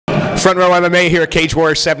Front row MMA here at Cage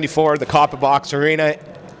Warriors 74, the Copper Box Arena,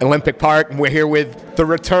 Olympic Park, and we're here with the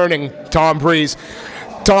returning Tom Breese.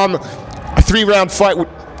 Tom, a three-round fight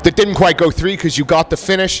that didn't quite go three because you got the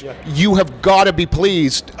finish. Yeah. You have got to be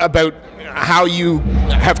pleased about how you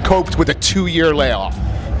have coped with a 2-year layoff.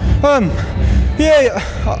 Yeah,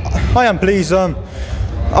 I am pleased. I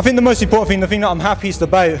think the most important thing, the thing that I'm happiest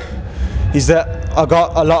about, is that I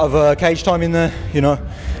got a lot of cage time in there. You know,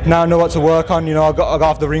 now I know what to work on. You know, I got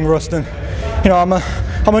off the ring rust, and you know, I'm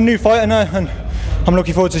a new fighter now, and I'm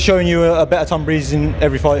looking forward to showing you a better Tom Breese in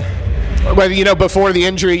every fight. Well, you know, before the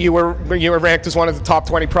injury, you were ranked as one of the top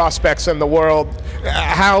 20 prospects in the world.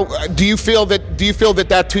 How do you feel that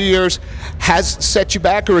that 2 years has set you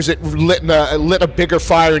back, or is it lit a bigger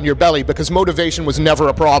fire in your belly? Because motivation was never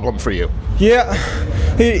a problem for you. Yeah,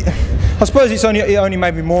 I suppose it only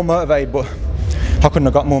made me more motivated, but I couldn't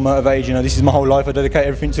have got more motivated. You know, this is my whole life. I dedicate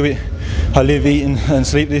everything to it. I live, eat, and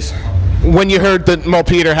sleep this. When you heard that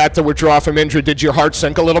Peter had to withdraw from injury, did your heart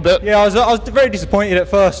sink a little bit? Yeah, I was very disappointed at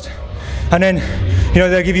first. And then, you know,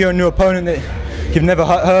 they give you a new opponent that you've never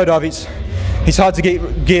heard of. It's hard to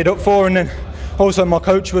get geared up for. And then also my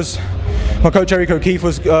coach Eric O'Keefe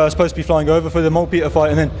was supposed to be flying over for the Peter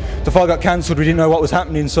fight, and then the fight got cancelled. We didn't know what was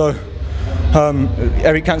happening, so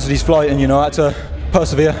Eric cancelled his flight, and you know, I had to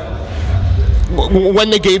persevere. When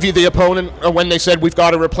they gave you the opponent, or when they said we've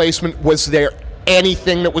got a replacement, was there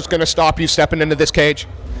anything that was going to stop you stepping into this cage?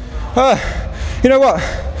 You know what?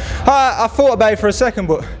 I thought about it for a second,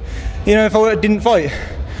 but you know, if I didn't fight,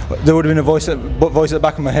 there would have been a voice at the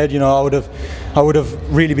back of my head. You know, I would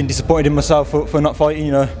have really been disappointed in myself for not fighting.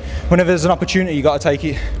 You know, whenever there's an opportunity, you got to take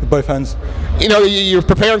it with both hands. You know, you're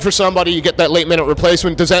preparing for somebody, you get that late-minute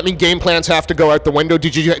replacement. Does that mean game plans have to go out the window?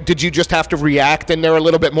 Did you just have to react in there a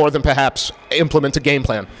little bit more than perhaps implement a game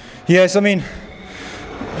plan? Yes, I mean,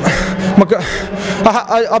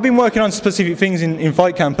 I've been working on specific things in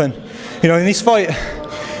fight camp, and you know, in this fight,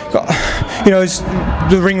 you know, it's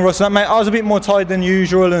the ring rust. I was a bit more tired than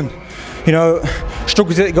usual, and you know,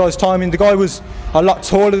 struggled to get the guy's timing. The guy was a lot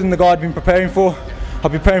taller than the guy I'd been preparing for.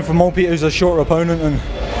 I'd been preparing for Peter, who's a shorter opponent, and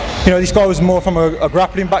you know, this guy was more from a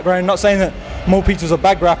grappling background. Not saying that Peter was a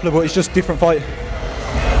bad grappler, but it's just a different fight.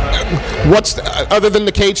 Other than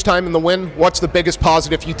the cage time and the win, what's the biggest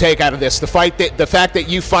positive you take out of this? The fact that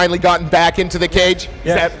you finally gotten back into the cage.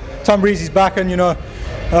 Yeah, Tom Breese is back, and you know,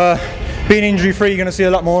 being injury-free, you're going to see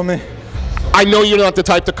a lot more of me. I know you're not the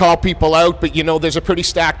type to call people out, but you know, there's a pretty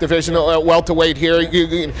stacked division at welterweight here.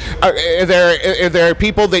 Are there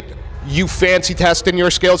people that you fancy testing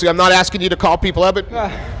your skills? I'm not asking you to call people out, but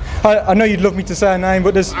I know you'd love me to say a name,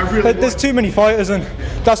 but there's too many fighters, and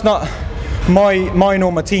that's not mine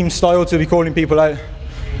or my team's style to be calling people out.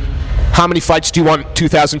 How many fights do you want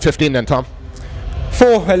 2015 then, Tom?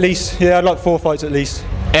 4 at least. Yeah, I'd like 4 fights at least.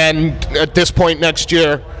 And at this point next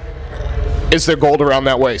year, is there gold around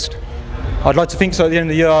that waist? I'd like to think so. At the end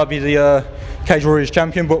of the year, I'll be the Cage Warriors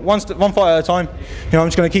champion. But one fight at a time. You know, I'm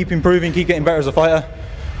just going to keep improving, keep getting better as a fighter.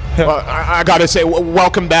 Yeah. Well, I got to say,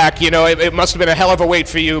 welcome back. You know, it must have been a hell of a wait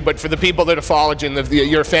for you, but for the people that are following,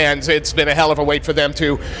 your fans, it's been a hell of a wait for them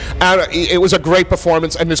too. It was a great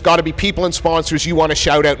performance, and there's got to be people and sponsors you want to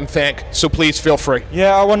shout out and thank. So please feel free.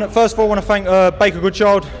 Yeah, first of all, I want to thank Baker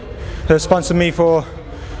Goodchild, who sponsored me for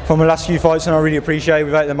my last few fights, and I really appreciate it.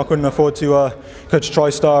 Without them, I couldn't afford to coach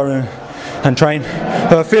TriStar and train.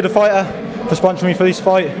 Fear the Fighter for sponsoring me for this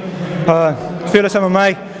fight. Fearless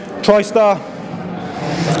MMA, TriStar.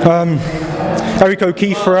 Eric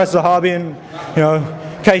O'Keefe for Zahabi, and you know,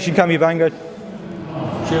 Keishin Kamibanga.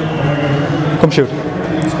 Gum Shield.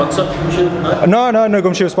 Sponsor? No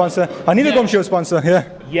Gum Shield sponsor. I need a Gum Shield sponsor, yeah.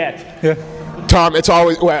 Tom,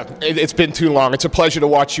 it's been too long. It's a pleasure to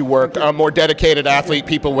watch you work. A more dedicated athlete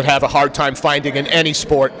people would have a hard time finding in any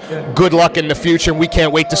sport. Good luck in the future, and we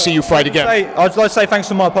can't wait to see you fight again. I'd like to say thanks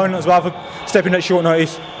to my opponent as well for stepping at short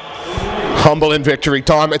notice. Humble in victory.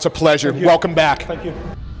 Tom, it's a pleasure. Welcome back. Thank you.